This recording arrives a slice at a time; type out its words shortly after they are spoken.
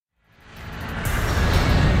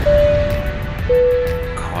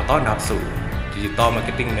ต้อนรับสู่ Digital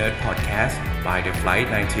Marketing Nerd Podcast by The Flight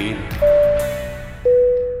 19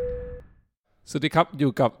สวัสดีครับอ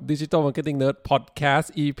ยู่กับ Digital Marketing Nerd Podcast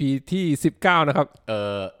EP ที่19นะครับ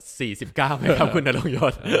49ไหมครับ คุณณรงค์ย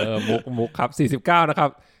ศมุกครับ49นะครับ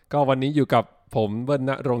ก็วันนี้อยู่กับผมเบิ้ล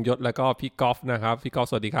ณรงค์ยศแล้วก็พี่กอล์ฟนะครับพี่กอล์ฟ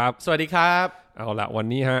สวัสดีครับสวัสดีครับเอาละวัน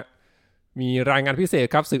นี้ฮะมีรายงานพิเศษ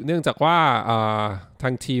ครับสืบเนื่องจากว่าทา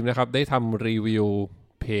งทีมนะครับได้ทำรีวิว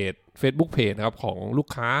เพจ Facebook Page นะครับของลูก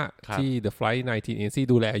ค้าที่ The Flight 19 Agency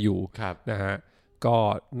ดูแลอยู่นะฮะก็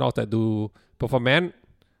นอกจากดู performance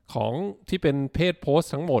ของที่เป็นเพจโพส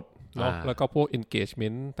ต์ทั้งหมดเนาะแล้วก็พวก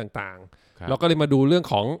engagement ต่างๆเราก็เลยมาดูเรื่อง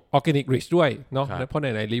ของ organic reach ด้วยเนาะเพราะใน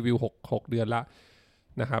รีวิว6เดือนละ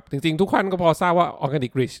นะครับจริงๆทุกคนก็พอทราบว่า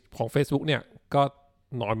organic reach ของ Facebook เนี่ยก็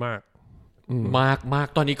น้อยมาก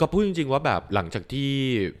ตอนนี้ก็พูดจริงๆว่าแบบหลังจากที่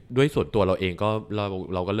ด้วยส่วนตัวเราเองก็เ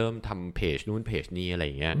ราก็เริ่มทำเพจนู่นเพจนี้อะไรอ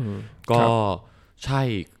ย่างเงี้ยก็ใช่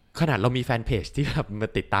ขนาดเรามีแฟนเพจที่แบบมา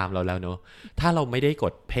ติดตามเราแล้วเนาะถ้าเราไม่ได้ก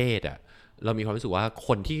ดเพจอ่ะเรามีความรู้สึกว่าค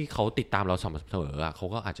นที่เขาติดตามเราสม่ำเสมอเขา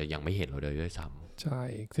ก็อาจจะยังไม่เห็นเราเลยด้วยซ้ำใช่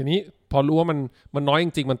ทีนี้พอรู้ว่ามันน้อยจ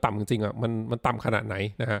ริงๆมันต่ำจริงๆอ่ะมันต่ำขนาดไหน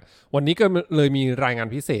นะฮะวันนี้ก็เลยมีรายงาน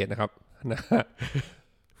พิเศษนะครับนะ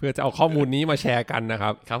เพื่อจะเอาข้อมูลนี้มาแชร์กันนะค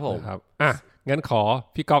รับครับผมครับงั้นขอ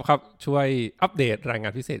พี่ก๊อฟครับช่วยอัปเดตรายงา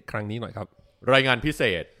นพิเศษครั้งนี้หน่อยครับรายงานพิเศ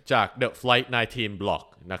ษจาก The Flight 19 Blog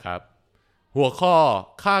นะครับหัวข้อ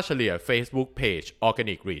ค่าเฉลี่ย Facebook Page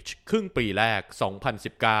Organic Reach ครึ่งปีแรก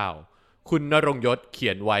 2019 คุณณรงค์ยศเขี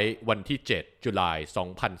ยนไว้วันที่ 7 ตุลาคม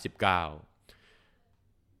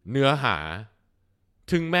 2019 เนื้อหา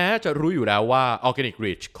ถึงแม้จะรู้อยู่แล้วว่า Organic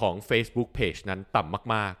Reach ของ Facebook Page นั้นต่ำ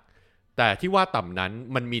มากๆแต่ที่ว่าต่ำนั้น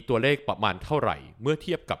มันมีตัวเลขประมาณเท่าไหร่เมื่อเ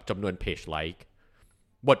ทียบกับจำนวน Page Like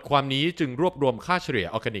บทความนี้จึงรวบรวมค่าเฉลี่ย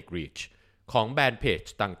Organic Reach ของแบรนด์เพจ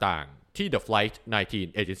ต่างๆที่ The Flight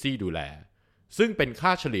 19 Agency ดูแลซึ่งเป็นค่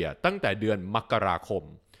าเฉลี่ยตั้งแต่เดือนมกราคม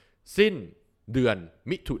สิ้นเดือน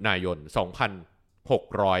มิถุนายน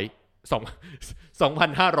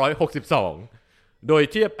 2562 โดย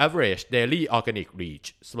เทียบ average daily organic reach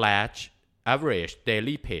 / average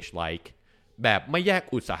daily page like แบบไม่แยก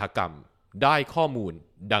อุตสาหกรรมได้ข้อมูล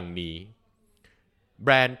ดังนี้แบ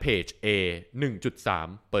รนด์เพจ A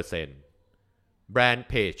 1.3% แบรนด์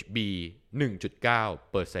เพจ B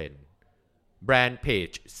 1.9% แบรนด์เพจ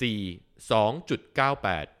C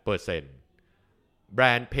 2.98%แบร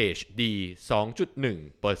นด์เพจ D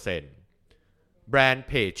 2.1% แบรนด์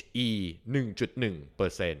เพจ E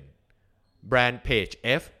 1.1% แบรนด์เพจ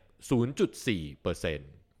F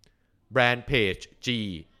 0.4% แบรนด์เพจ G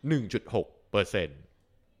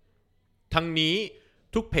 1.6% ทั้งนี้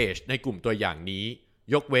ทุกเพจในกลุ่มตัวอย่างนี้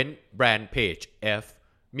ยกเว้นแบรนด์เพจ F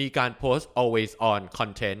มีการโพสต์ always on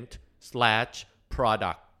content /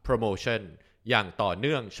 product promotion อย่างต่อเ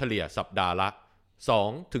นื่องเฉลี่ยสัปดาห์ละ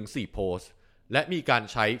 2-4 โพสต์และมีการ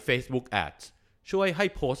ใช้ Facebook Ads ช่วยให้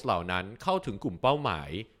โพสต์เหล่านั้นเข้าถึงกลุ่มเป้าหมาย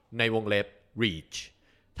ในวงเล็บ reach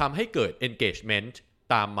ทำให้เกิด engagement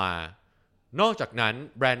ตามมานอกจากนั้น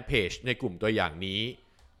แบรนด์เพจในกลุ่มตัวอย่างนี้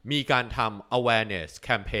มีการทำ awareness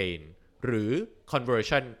campaign หรือ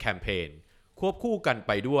conversion campaign ควบคู่กันไ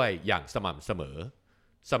ปด้วยอย่างสม่ำเสมอ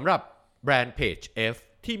สำหรับแบรนด์เพจ F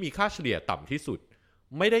ที่มีค่าเฉลี่ยต่ำที่สุด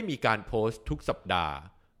ไม่ได้มีการโพสต์ทุกสัปดาห์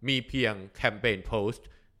มีเพียงแคมเปญโพสต์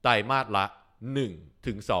ไตรมาสละ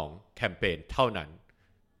 1-2 แคมเปญเท่านั้น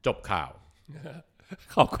จบข่าว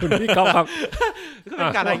ขอบคุณพี่ก๊อฟครับก็เป็น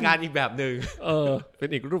การรายงานอีกแบบนึงเป็น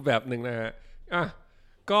อีกรูปแบบนึงนะฮะ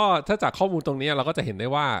ก็ถ้าจากข้อมูลตรงนี้เราก็จะเห็นได้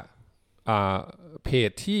ว่าเพ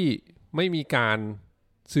จที่ไม่มีการ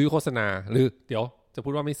ซื้อโฆษณาหรือเดี๋ยวจะพู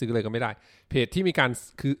ดว่าไม่ซื้อเลยก็ไม่ได้เพจที่มีการ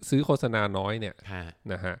ซื้อโฆษณาน้อยเนี่ย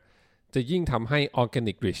นะฮะจะยิ่งทำให้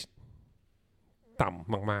organic reach ต่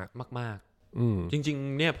ำมากจริง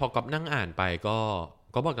ๆเนี่ยพอก๊อฟนั่งอ่านไปก็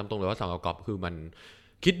บอกตามตรงเลยว่าสำหรับก๊อฟคือมัน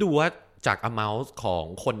คิดดูว่าจาก amount ของ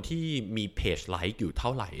คนที่มีเพจไลค์อยู่เท่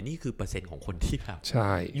าไหร่นี่คือเปอร์เซ็นต์ของคนที่แบบใ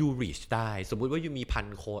ช่ you reach ได้สมมุติว่าอยู่มี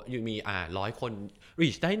1,000 คนอยู่มี100 คน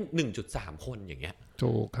reach ได้ 1.3 คนอย่างเงี้ย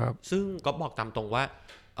ถูกครับซึ่งก็บอกตามตรงว่า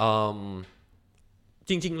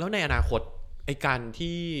จริงๆแล้วในอนาคตไอ้การ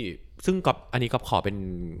ที่ซึ่งก๊อฟอันนี้ก๊อฟขอเ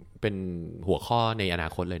ป็นหัวข้อในอนา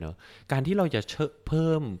คตเลยเนอะการที่เราจะเ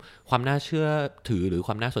พิ่มความน่าเชื่อถือหรือค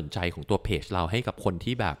วามน่าสนใจของตัวเพจเราให้กับคน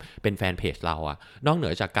ที่แบบเป็นแฟนเพจเราอะนอกเหนื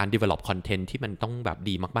อจากการ develop content ที่มันต้องแบบ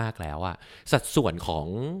ดีมากๆแล้วอะสัดส่วนของ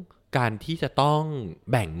การที่จะต้อง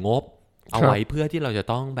แบ่งงบเอาไว้เพื่อที่เราจะ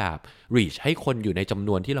ต้องแบบ reach ให้คนอยู่ในจำน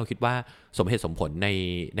วนที่เราคิดว่าสมเหตุสมผล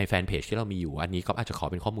ในแฟนเพจที่เรามีอยู่อันนี้ก็อาจจะขอ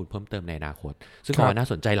เป็นข้อมูลเพิ่มเติมในอนาคตซึ่งก็น่า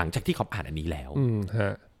สนใจหลังจากที่เขาอ่านอันนี้แล้วฮ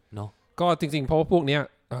ะเนาะก็จริงๆเพราะว่าพวกเนี้ย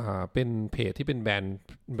เป็นเพจที่เป็นแบร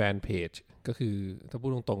นด์เพจก็คือถ้าพู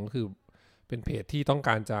ดตรงๆก็คือ เป็นเพจที่ต้องก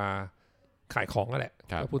ารจะขายของนั่นแหละ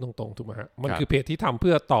ถ้าพูดตรงๆถูกไหมฮะมันคือเพจที่ทำเ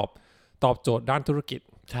พื่อตอบโจทย์ด้านธุรกิจ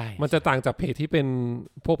ใช่มันจะต่างจากเพจที่เป็น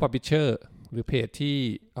พวก publisher หรือเพจที่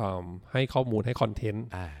ให้ข้อมูลให้คอนเทนต์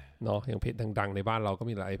เนาะอย่างเพจดังๆในบ้านเราก็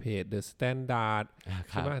มีหลายเพจ The Standard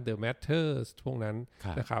ใช่ไหม The Matters พวกนั้น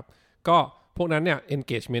นะครับก็พวกนั้นเนี่ย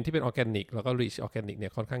engagement ที่เป็น organic แล้วก็ reach organic เนี่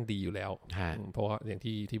ยค่อนข้างดีอยู่แล้วเพราะว่าอย่าง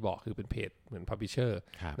ที่บอกคือเป็นเพจเหมือน publisher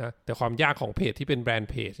นะแต่ความยากของเพจที่เป็น brand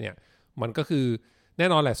page เนี่ยมันก็คือแน่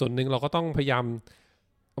นอนแหละส่วนหนึ่งเราก็ต้องพยายาม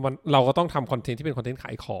เราก็ต้องทำคอนเทนต์ที่เป็นคอนเทนต์ข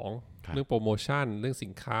ายของเรื่องโปรโมชั่นเรื่องสิ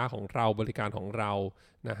นค้าของเราบริการของเรา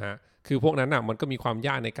นะฮะคือพวกนั้นมันก็มีความย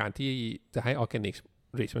ากในการที่จะให้ organic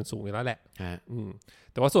reach มันสูงอยู่แล้วแหละ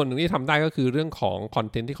แต่ว่าส่วนหนึ่งที่ทำได้ก็คือเรื่องของคอน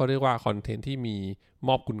เทนต์ที่เขาเรียกว่าคอนเทนต์ที่มีม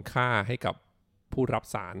อบคุณค่าให้กับผู้รับ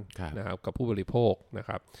สารนะครับกับผู้บริโภคนะค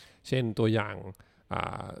รับเช่นตัวอย่าง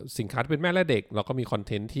สินค้าที่เป็นแม่และเด็กเราก็มีคอนเ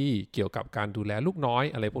ทนต์ที่เกี่ยวกับการดูแลลูกน้อย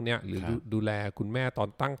อะไรพวกนี้หรือดูแลคุณแม่ตอน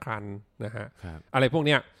ตั้งครรภ์นะฮะอะไรพวก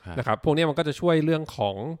นี้นะครับพวกนี้มันก็จะช่วยเรื่องขอ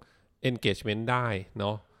ง engagement ได้เน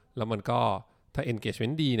าะแล้วมันก็ถ้า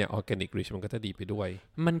engagement ดีเนี่ย organic reach มันก็จะดีไปด้วย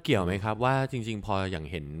มันเกี่ยวไหมครับว่าจริงๆพออย่าง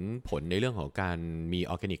เห็นผลในเรื่องของการมี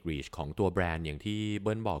organic reach ของตัวแบรนด์อย่างที่เ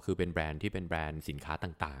บิ้ลบอกคือเป็นแบรนด์ที่เป็นแบรนด์สินค้า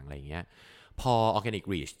ต่างๆอะไรอย่างเงี้ยพอ organic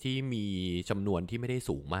reach ที่มีจำนวนที่ไม่ได้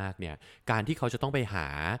สูงมากเนี่ยการที่เขาจะต้องไปหา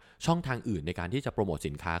ช่องทางอื่นในการที่จะโปรโมท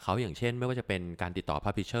สินค้าเขาอย่างเช่นไม่ว่าจะเป็นการติดต่อ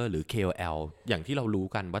publisher หรือ KOL อย่างที่เรารู้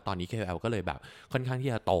กันว่าตอนนี้ KOL ก็เลยแบบค่อนข้างที่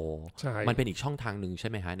จะโตมันเป็นอีกช่องทางนึงใช่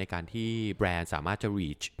ไหมฮะในการที่แบรนด์สามารถจะ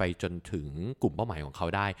reach ไปจนถึงกลุ่มเป้าหมายของเขา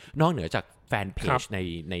ได้นอกเหนือจากแฟนเพจใ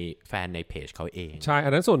นแฟนในเพจเขาเองใช่อั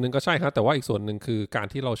นนั้นส่วนหนึ่งก็ใช่ครับแต่ว่าอีกส่วนหนึ่งคือการ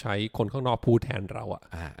ที่เราใช้คนข้างนอกพูดแทนเรา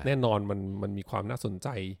แน่นอนมันมีความน่าสนใจ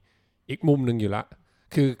อีกมุมหนึ่งอยู่ละ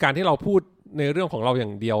คือการที่เราพูดในเรื่องของเราอย่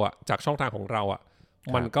างเดียวจากช่องทางของเรา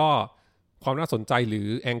มันก็ความน่าสนใจหรือ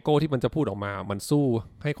แองเกิลที่มันจะพูดออกมามันสู้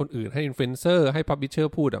ให้คนอื่นให้อินฟลูเอนเซอร์ให้พับลิชเชอ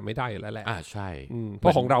ร์พูดไม่ได้แล้วแหละใช่เพรา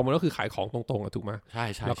ะของเรามันก็คือขายของตรงๆถูกไหมใช่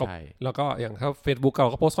ใช่แล้วก็อย่างถ้า Facebook เรา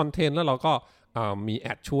ก็โพสต์คอนเทนต์แล้วเราก็มีแอ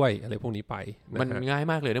ดช่วยอะไรพวกนี้ไปมันง่าย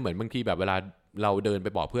มากเลยนะเหมือนบางทีแบบเวลาเราเดินไป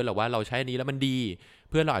บอกเพื่อนเราว่าเราใช้อันนี้แล้วมันดี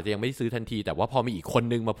เพื่อนเราอาจจะยังไม่ได้ซื้อทันทีแต่ว่าพอมีอีกคน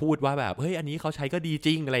นึงมาพูดว่าแบบเฮ้ยอันนี้เขาใช้ก็ดีจ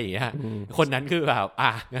ริงอะไรอย่างเงี้ยคนนั้นคือแบบ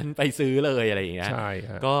งั้นไปซื้อเลยอะไรอย่างเงี้ยใช่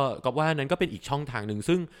ก็ว่านั้นก็เป็นอีกช่องทางนึง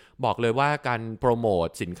ซึ่งบอกเลยว่าการโปรโมท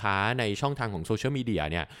สินค้าในช่องทางของโซเชียลมีเดีย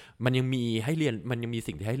เนี่ยมันยังมีให้เรียนมันยังมี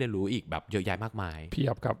สิ่งที่ให้เรียนรู้อีกแบบเยอะแยะมากมายเพี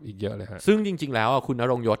ยบกับอีกเยอะเลยฮะซึ่งจริงๆแล้วคุณณ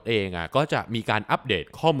รงค์ยศเองก็จะมีการอัปเดต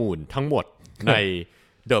ข้อมูลทั้งหมด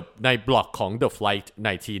ในบล็อกของ The Flight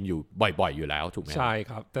 19 อยู่บ่อยๆอยู่แล้วถูกไหมใช่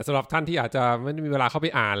ครับแต่สำหรับท่านที่อาจจะไม่มีเวลาเข้าไป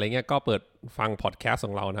อ่านอะไรเงี้ยก็เปิดฟังพอดแคสต์ข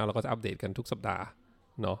องเรานะเราก็จะอัปเดตกันทุกสัปดาห์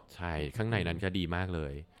เนาะใช่ข้างในนั้นก็ดีมากเล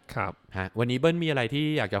ยครับวันนี้เบิ้ลมีอะไรที่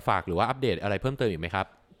อยากจะฝากหรือว่าอัปเดตอะไรเพิ่มเติมอีกไหมครับ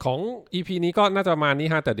ของ EP นี้ก็น่าจะประมาณนี้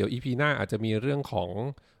ฮะแต่เดี๋ยว EP หน้าอาจจะมีเรื่องของ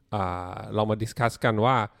เรามาดิสคัสกัน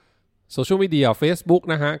ว่าโซเชียลมีเดีย Facebook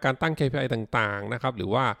นะฮะการตั้ง KPI ต่างๆนะครับหรือ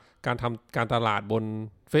ว่าการทำการตลาดบน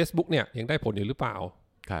Facebook เนี่ยยังได้ผลอยู่หรือเปล่า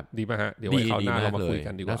ครับดีไหมฮะเดี๋ยวไว้คราวหน้าเรามาคุย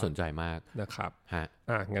กันดีกว่าน่าสนใจมากนะครับฮะ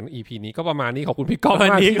งั้น EP นี้ก็ประมาณนี้ขอบคุณพี่ก้อง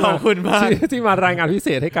มากขอบคุณมากที่มารายงานพิเศ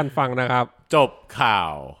ษให้กันฟังนะครับจบข่า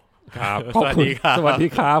วครับสวัสดีค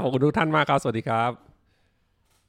รับขอบคุณทุกท่านมากครับสวัสดีครับ